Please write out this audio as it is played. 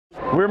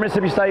We're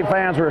Mississippi State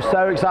fans. We're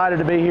so excited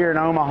to be here in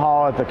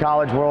Omaha at the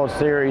College World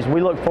Series.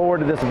 We look forward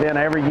to this event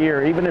every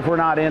year. Even if we're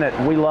not in it,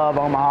 we love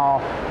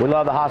Omaha. We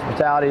love the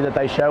hospitality that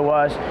they show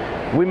us.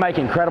 We make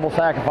incredible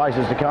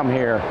sacrifices to come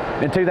here.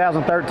 In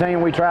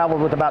 2013, we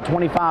traveled with about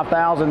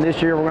 25,000.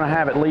 This year, we're going to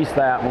have at least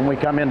that when we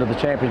come into the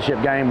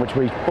championship game, which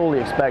we fully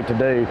expect to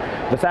do.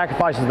 The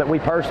sacrifices that we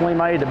personally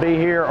made to be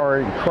here are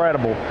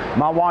incredible.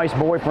 My wife's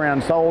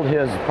boyfriend sold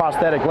his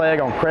prosthetic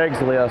leg on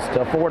Craigslist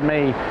to afford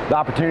me the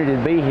opportunity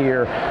to be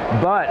here.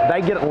 But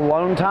they get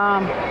alone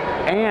time,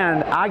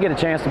 and I get a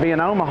chance to be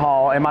in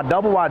Omaha, and my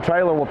double wide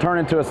trailer will turn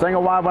into a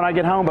single wide when I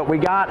get home. But we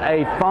got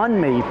a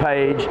Fund Me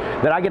page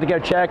that I get to go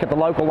check at the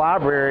local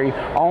library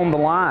on the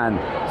line.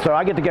 So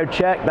I get to go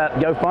check that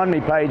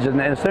GoFundMe page, and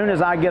as soon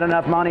as I get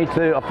enough money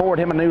to afford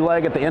him a new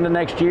leg at the end of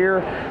next year,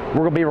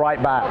 we're going to be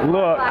right back.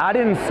 Look, I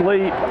didn't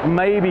sleep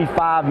maybe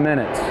 5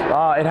 minutes.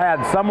 It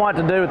had somewhat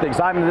to do with the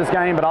excitement of this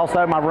game, but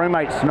also my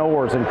roommate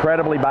snores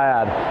incredibly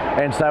bad.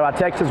 And so I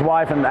texted his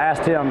wife and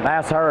asked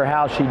her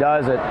how she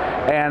does it,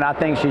 and I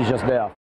think she's just deaf.